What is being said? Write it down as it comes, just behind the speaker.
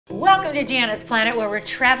Welcome to Janet's Planet, where we're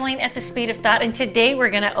traveling at the speed of thought, and today we're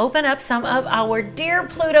going to open up some of our Dear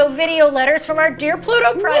Pluto video letters from our Dear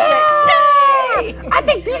Pluto project. Yay! I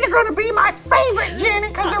think these are going to be my favorite, Janet,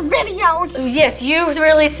 because they're videos. Yes, you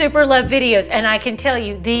really super love videos, and I can tell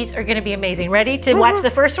you these are going to be amazing. Ready to watch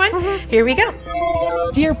the first one? Here we go.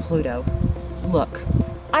 Dear Pluto, look,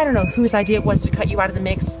 I don't know whose idea it was to cut you out of the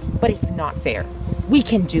mix, but it's not fair. We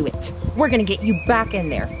can do it. We're going to get you back in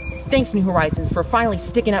there. Thanks, New Horizons, for finally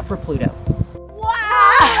sticking up for Pluto. Wow!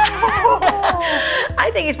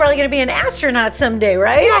 I think he's probably going to be an astronaut someday,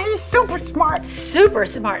 right? Yeah, he's super smart. Super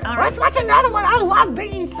smart. All right. Let's watch another one. I love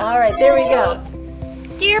these. All right, there we go.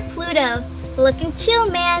 Dear Pluto, looking chill,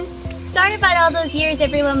 man. Sorry about all those years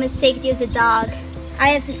everyone mistaked you as a dog.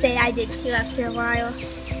 I have to say I did too after a while.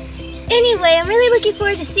 Anyway, I'm really looking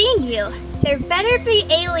forward to seeing you. There better be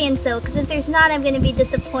aliens though, because if there's not, I'm going to be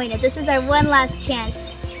disappointed. This is our one last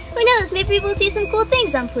chance. Who knows, maybe we'll see some cool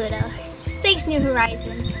things on Pluto. Thanks, New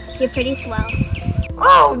Horizon. You're pretty swell.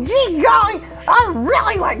 Oh, gee golly, I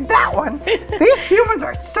really like that one. These humans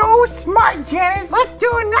are so smart, Janet. Let's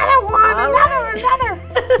do another one,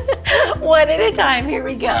 another. One at a time, here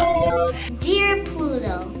we go. Dear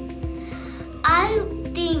Pluto, I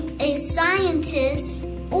think a scientist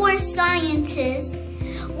or scientists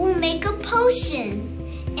will make a potion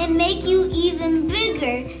and make you even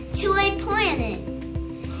bigger to a planet.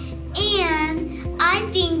 And I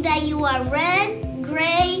think that you are red,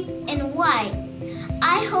 gray, and white.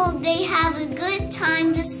 I hope they have a good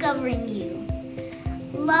time discovering you.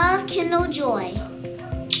 Love, Kindle Joy.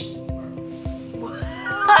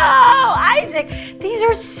 Wow, Isaac, these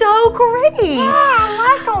are so great. Yeah,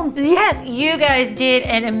 I like them. Yes, you guys did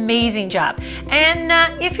an amazing job. And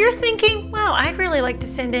if you're thinking, wow, I'd really like to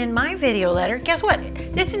send in my video letter, guess what?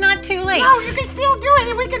 It's not too late. No, you can still do it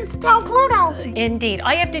and we can tell Pluto. Indeed.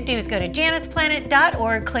 All you have to do is go to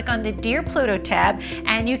janetsplanet.org, click on the Dear Pluto tab,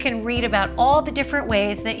 and you can read about all the different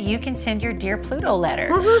ways that you can send your Dear Pluto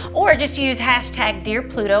letter. Or just use hashtag Dear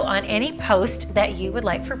Pluto on any post that you would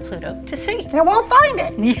like for Pluto to see. And we'll find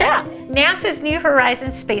it. Yeah. NASA's New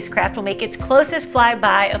Horizons spacecraft will make its closest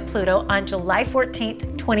flyby of Pluto on July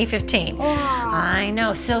 14th, 2015. Wow. I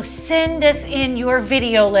know. So send us in your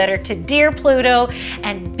video letter to Dear Pluto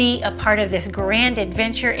and be a part of this grand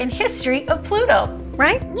adventure in history of Pluto,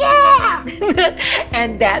 right? Yeah.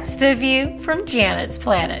 And that's the view from Janet's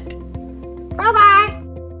Planet. Bye-bye.